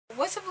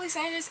What's up,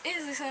 Leesa? It is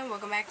Leesa, and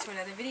welcome back to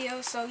another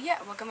video. So yeah,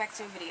 welcome back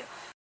to a video.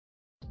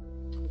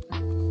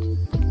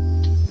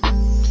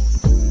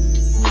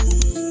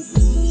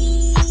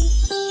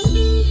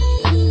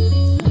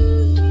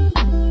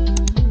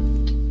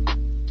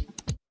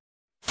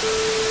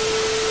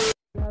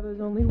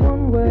 There's only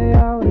one way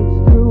out,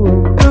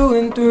 it's through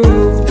and through.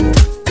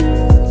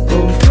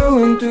 Go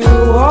through and through,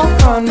 I'll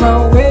find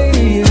my way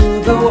to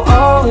you. Though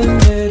I'll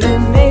admit it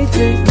may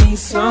take me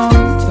some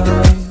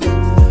time.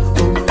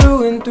 Go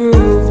through and through.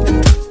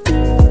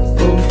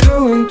 Go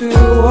through and through,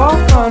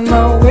 I'll find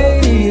my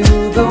way to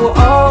you. Though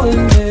I'll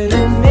admit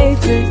it may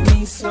take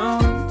me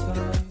some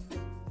time.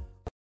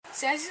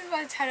 So as you see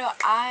by the title,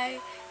 I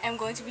am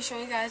going to be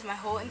showing you guys my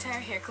whole entire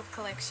hair clip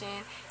collection.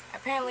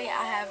 Apparently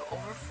I have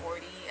over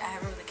 40, I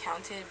haven't really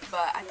counted,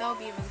 but I thought it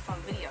would be a really fun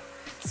video.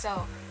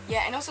 So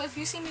yeah, and also if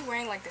you see me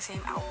wearing like the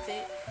same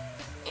outfit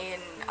in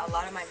a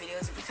lot of my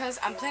videos, because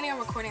I'm planning on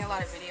recording a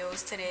lot of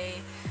videos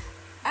today,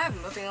 I have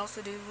nothing else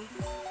to do.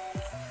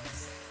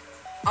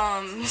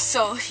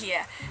 So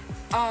yeah.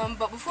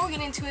 But before we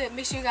get into it,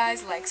 make sure you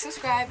guys like,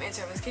 subscribe, and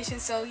turn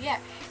notifications. So yeah,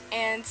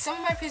 and some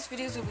of my previous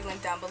videos will be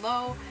linked down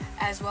below,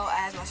 as well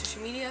as my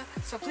social media.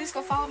 So please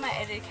go follow my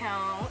edit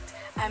account.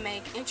 I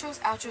make intros,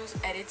 outros,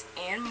 edits,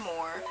 and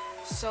more.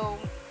 So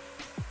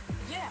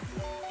yeah,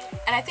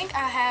 and I think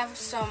I have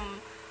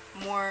some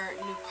more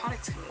new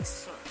products coming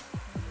soon.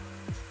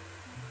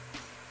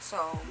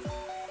 So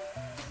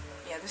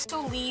yeah, this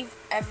will leave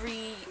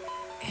every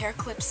hair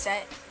clip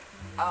set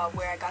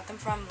where I got them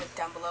from linked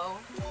down below,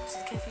 just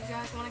in case you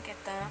guys want to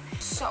get them.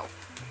 So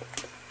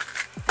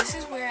this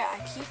is where I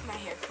keep my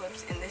hair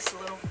clips, in this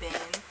little bin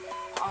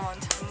on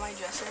top of my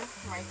dresser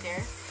right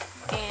there.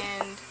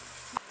 And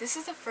this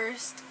is the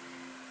first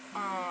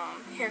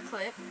hair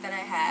clip that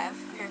I have,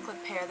 hair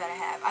clip pair that I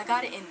have. I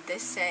got it in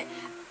this set.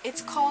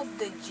 It's called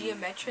the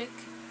geometric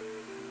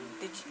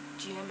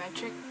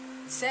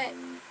set.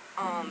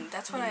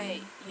 That's what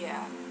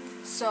yeah.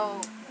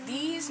 So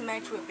these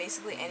match with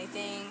basically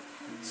anything.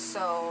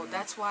 So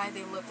that's why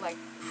they look like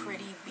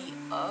pretty beat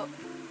up.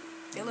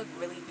 They look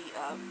really beat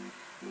up.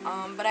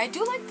 But I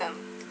do like them.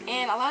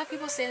 And a lot of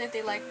people say that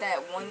they like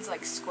that one's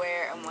like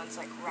square and one's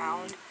like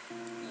round.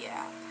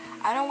 Yeah.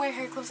 I don't wear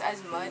hair clips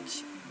as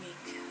much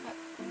because,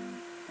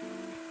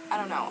 I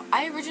don't know.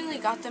 I originally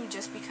got them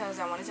just because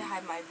I wanted to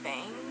hide my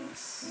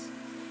bangs.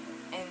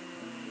 And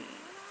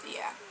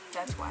yeah,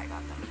 that's why I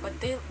got them. But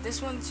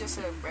this one's just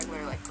a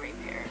regular like gray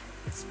pair.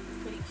 It's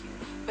pretty cute.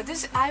 But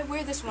I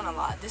wear this one a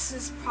lot. This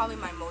is probably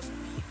my most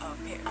beat up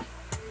pair.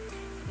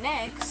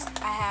 Next,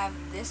 I have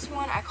this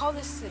one. I call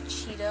this the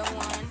cheetah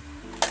one.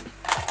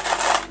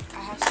 I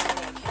have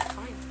something I can't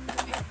find.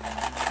 Okay.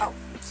 Oh,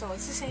 so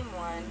it's the same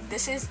one.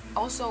 This is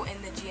also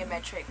in the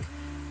geometric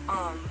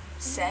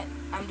set.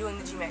 I'm doing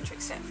the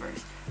geometric set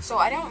first. So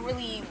I don't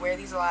really wear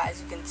these a lot,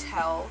 as you can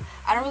tell.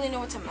 I don't really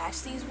know what to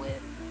match these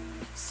with.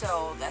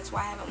 So that's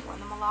why I haven't worn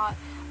them a lot.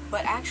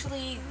 But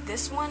actually,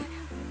 this one,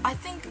 I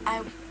think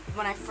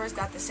when I first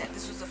got the set,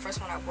 this was the first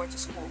one I wore to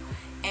school,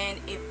 and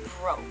it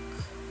broke.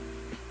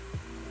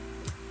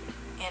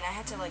 And I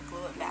had to like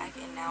glue it back,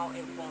 and now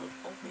it won't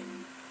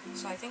open.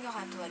 So I think I'll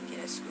have to like get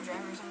a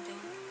screwdriver or something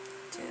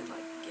to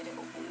like get it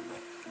open.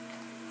 But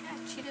yeah,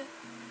 cheetah.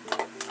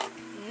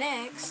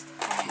 Next,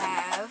 I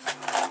have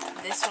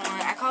this one.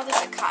 I call this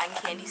a cotton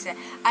candy set.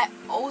 I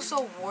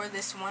also wore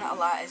this one a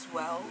lot as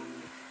well.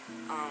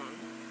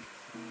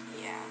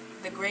 Yeah,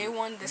 the gray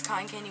one, this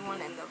cotton candy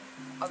one, and the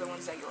other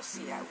ones that you'll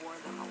see, I wore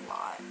them a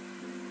lot.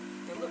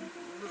 They look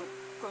a little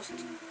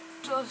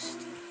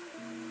dusty.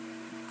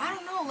 I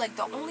don't know, like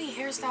the only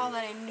hairstyle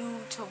that I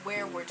knew to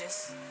wear were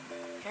just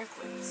hair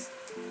clips.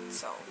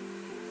 So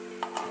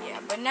yeah,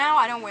 but now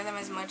I don't wear them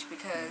as much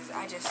because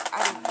I wear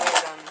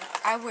them.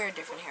 I wear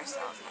different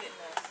hairstyles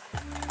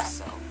now.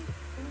 So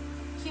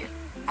here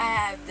I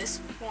have this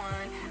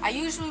one. I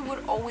usually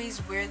would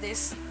always wear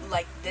this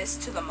like this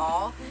to the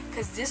mall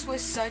because this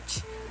was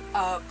such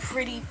a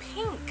pretty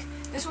pink.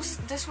 This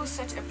was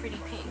such a pretty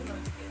pink.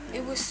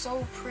 It was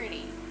so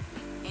pretty.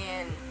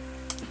 And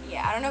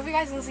yeah, I don't know if you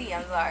guys can see.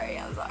 I'm sorry.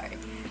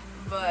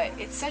 But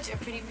it's such a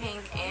pretty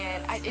pink,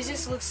 and it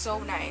just looks so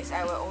nice.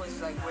 I would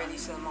always like wear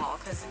these to the mall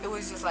because it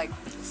was just like,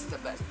 this is the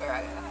best pair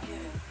I got.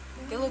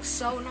 They look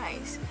so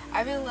nice.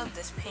 I really love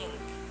this pink.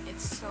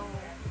 It's so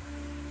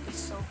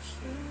cute.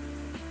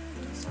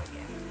 So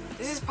yeah,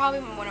 this is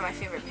probably one of my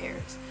favorite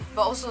pairs.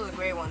 But also the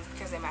gray ones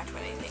because they match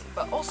with anything.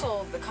 But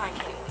also the cotton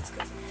candy ones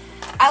because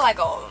I like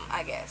all of them,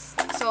 I guess.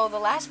 So the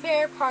last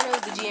pair, part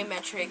of the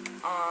geometric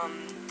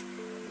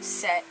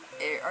set,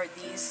 are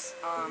these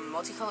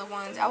multicolored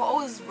ones. I will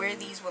always wear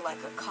these with like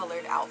a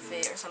colored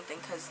outfit or something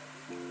because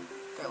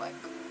they're like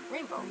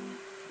rainbow.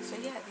 So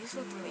yeah, these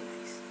look really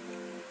nice.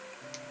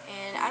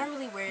 And I don't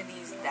really wear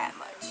these that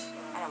much.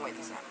 I don't wear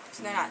these that much.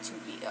 They're not too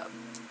beat up.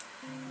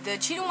 The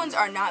cheetah ones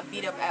are not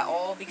beat up at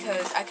all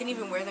because I couldn't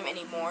even wear them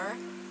anymore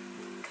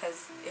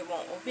because it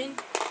won't open.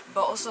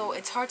 But also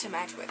it's hard to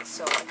match with,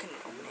 so I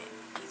couldn't open it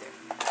either.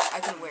 I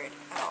couldn't wear it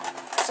at all.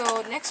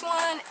 So next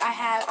one I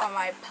have on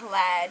my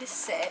plaid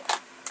set.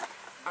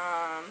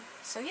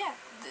 So yeah,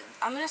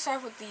 I'm gonna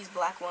start with these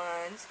black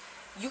ones.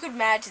 You could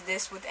match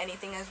this with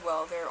anything as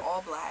well. They're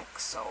all black,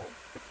 so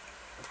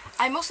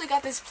I mostly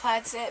got this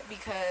plaid set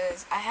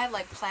because I had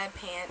like plaid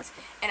pants,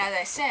 and as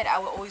I said, I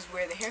would always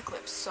wear the hair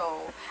clips.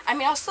 So I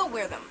mean, I'll still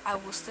wear them. I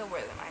will still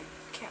wear them. I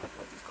can't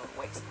let these go to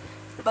waste.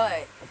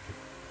 But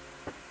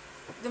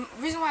the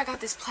reason why I got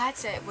this plaid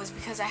set was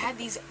because I had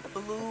these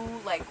blue,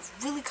 like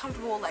really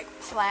comfortable, like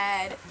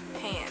plaid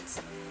pants,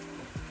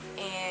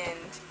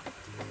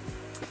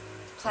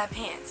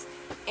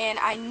 and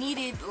I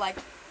needed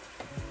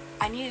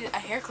a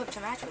hair clip to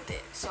match with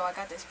it, so I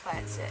got this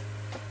plaid set.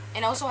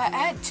 And also I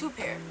had two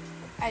pair.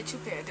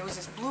 There was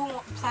this blue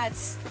plaid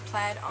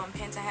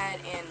pants I had,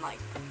 and like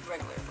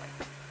regular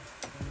like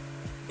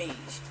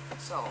beige.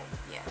 So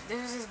yeah, this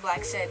is this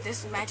black set.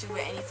 This matches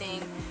with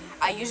anything.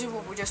 I usually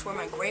would just wear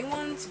my gray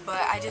ones,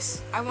 but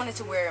I wanted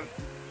to wear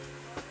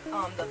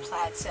the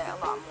plaid set a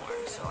lot more,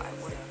 so I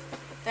would.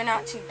 They're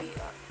not too beat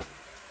up.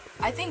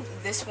 I think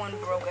this one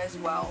broke as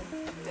well.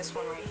 This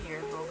one right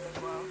here broke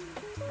as well,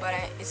 but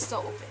it still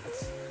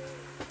opens.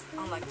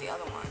 Unlike the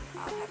other one,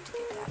 I'll have to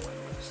get that one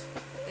loose.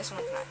 This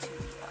one's not too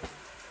beat up.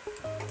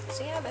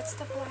 So yeah, that's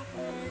the black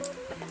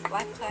one.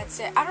 Black plaid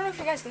set. I don't know if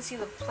you guys can see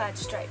the plaid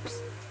stripes.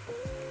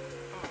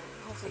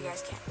 Hopefully you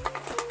guys can.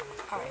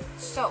 Alright,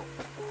 so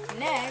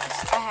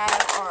next I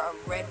have our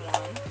red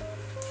one.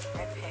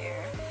 Red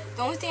pair.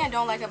 The only thing I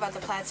don't like about the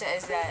plaid set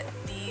is that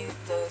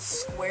the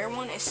square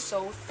one is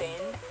so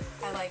thin.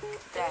 I like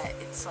that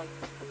it's like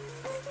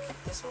thick.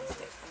 This one's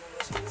thick and then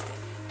this one's thick.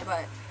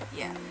 But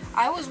yeah,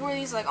 I always wear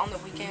these like on the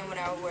weekend when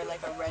I would wear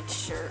like a red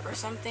shirt or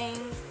something.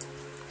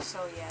 So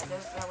yeah,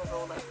 that would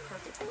go like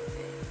perfect with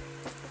it.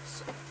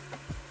 So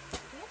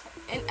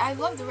yeah. And I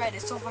love the red.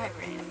 It's so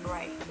vibrant and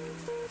bright.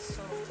 It's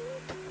so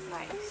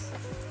nice.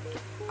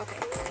 Okay,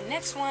 the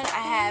next one I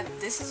have,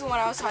 this is what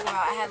I was talking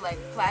about. I had like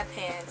plaid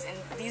pants, and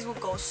these would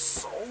go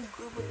so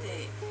good with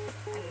it.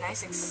 A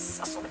nice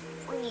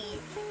accessory.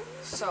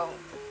 So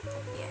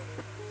yeah,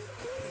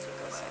 these would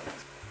go so.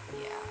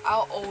 Yeah,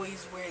 I'll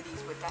always wear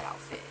these with that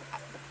outfit.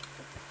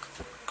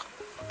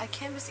 I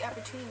can't miss the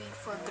opportunity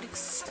for a good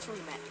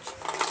accessory match.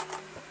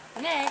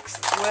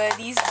 Next were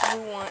these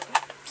blue ones.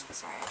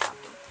 Sorry, I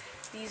dropped them.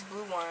 These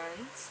blue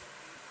ones.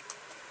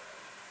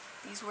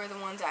 These were the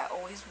ones I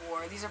always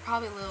wore. These are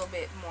probably a little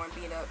bit more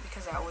beat up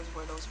because I always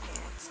wear those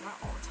pants. Not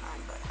all the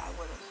time, but I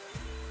wear them.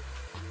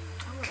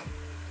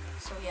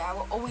 So yeah, I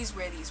will always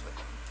wear these with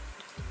them.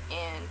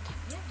 And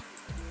yeah.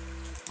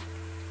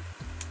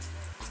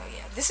 So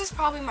yeah, this is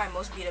probably my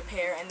most beat up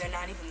pair, and they're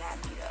not even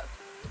that beat up.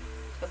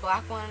 The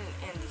black one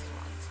and these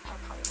ones are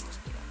probably the most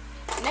beat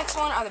up. The next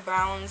one are the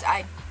browns.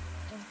 I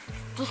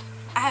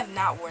have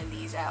not worn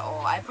these at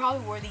all. I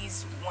probably wore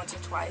these once or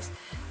twice.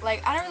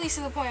 Like, I don't really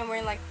see the point in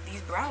wearing like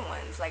these brown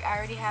ones. Like, I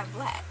already have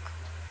black.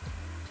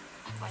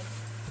 Like,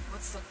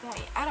 what's the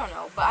point? I don't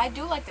know. But I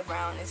do like the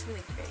brown. It's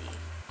really pretty.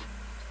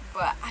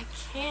 But I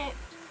can't,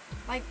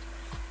 like,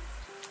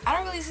 I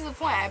don't really see the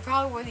point. I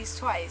probably wore these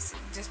twice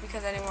just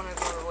because I didn't want to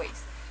go over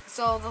waist.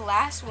 So the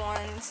last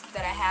ones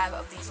that I have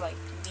of these, like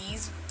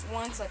these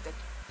ones, like the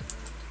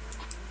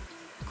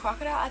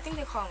crocodile, I think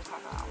they call them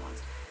crocodile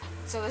ones.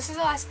 So this is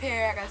the last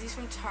pair. I got these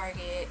from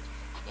Target,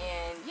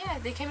 and yeah,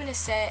 they came in a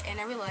set, and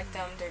I really like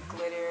them. They're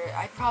glitter.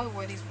 I probably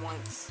wore these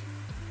once,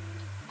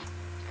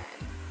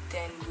 and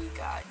then we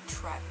got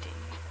trapped in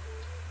here.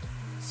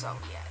 So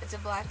yeah, it's a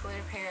black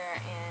glitter pair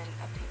and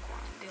a pink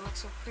one. They look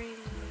so pretty.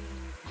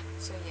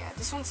 So yeah,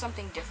 this one's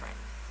something different.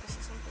 This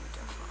is something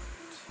different.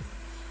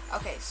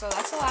 Okay, so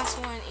that's the last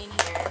one in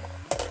here.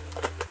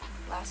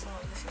 Last one.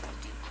 This is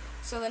empty.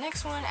 So the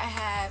next one I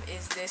have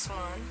is this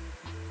one.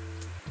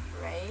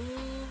 Right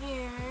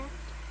here.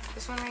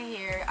 This one right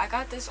here. I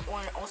got this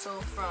one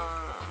also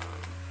from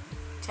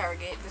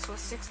Target. This was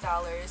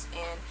 $6,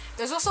 and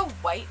there's also a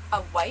white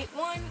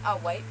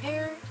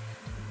pair,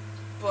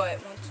 but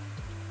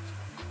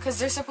because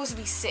they're supposed to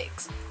be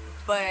 6,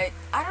 but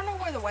I don't know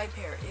where the white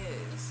pair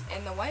is,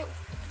 and the white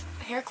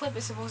hair clip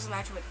is supposed to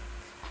match with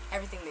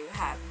everything that you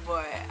have,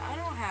 but I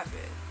don't have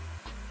it.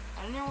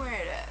 I don't know where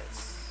it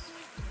is.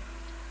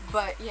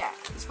 But yeah,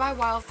 it's by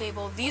Wild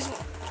Fable.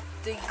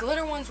 The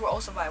glitter ones were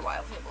also by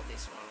Wild Fable.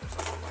 This one was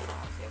also by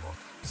Wild Fable.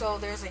 So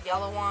there's a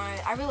yellow one.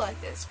 I really like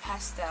this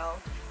pastel.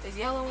 There's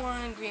yellow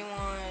one, green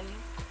one,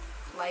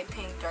 light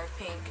pink, dark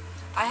pink.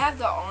 I have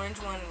the orange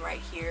one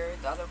right here,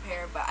 the other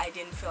pair, but I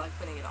didn't feel like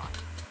putting it on.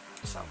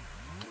 So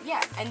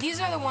yeah, and these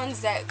are the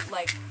ones that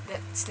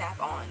that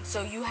snap on.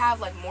 So you have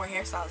like more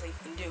hairstyles that you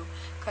can do,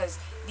 because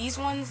these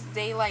ones,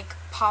 they like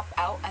pop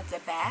out at the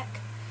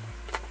back,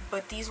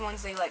 but these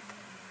ones, they like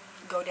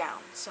go down.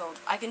 So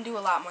I can do a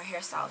lot more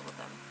hairstyles with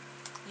them,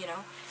 you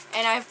know.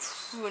 And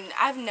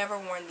I've never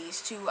worn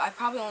these two. I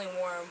probably only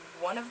worn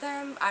one of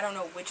them. I don't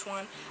know which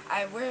one.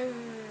 I've worn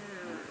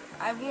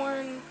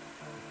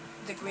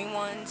the green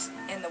ones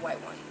and the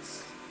white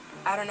ones.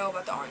 I don't know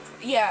about the orange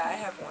ones. Yeah, I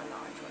have worn the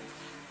orange ones.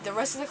 The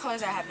rest of the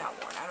colors I have not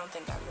worn. I don't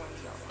think I've worn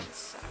the yellow ones.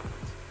 So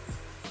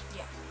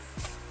yeah,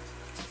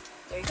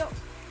 there you go.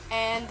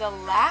 And the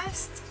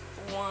last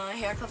one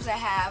hair clips I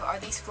have are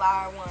these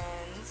flower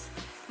ones.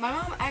 My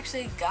mom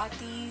actually got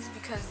these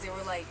because they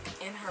were like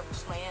in her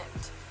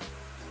plant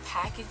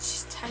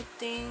package type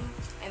thing,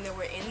 and they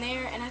were in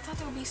there, and I thought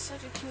they would be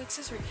such a cute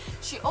accessory.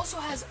 She also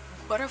has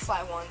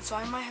butterfly ones, so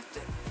I might have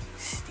to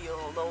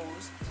steal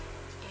those.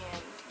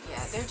 And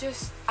yeah, they're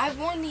just, I've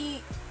worn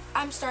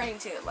I'm starting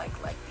to like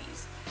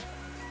these,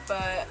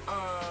 but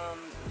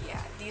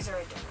yeah, these are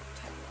a different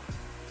type one.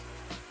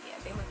 Yeah,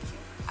 they look cute.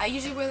 I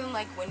usually wear them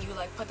like when you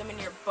like put them in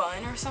your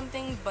bun or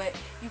something, but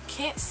you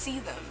can't see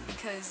them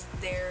because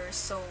they're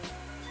such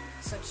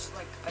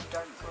like a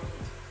dark green,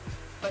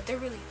 but they're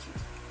really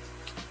cute.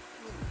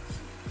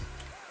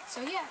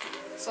 So yeah,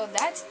 so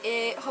that's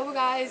it. Hope you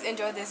guys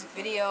enjoyed this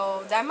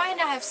video. That might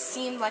not have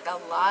seemed like a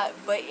lot,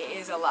 but it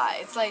is a lot.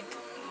 It's like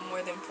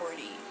more than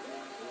 40.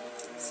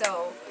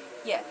 So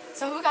yeah,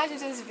 so hope you guys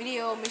enjoyed this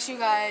video. Make sure you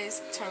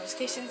guys turn on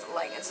notifications,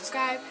 like, and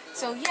subscribe.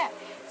 So yeah,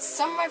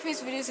 some of my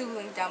previous videos will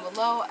be linked down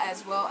below,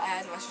 as well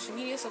as my social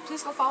media. So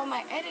please go follow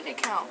my edit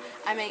account.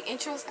 I make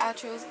intros,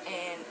 outros,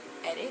 and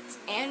edits,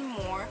 and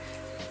more.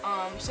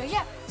 So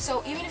yeah,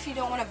 so even if you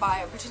don't want to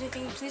buy or purchase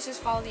anything, please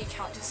just follow the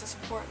account just to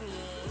support me.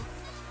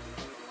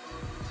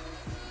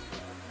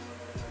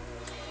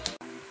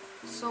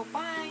 So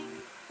bye.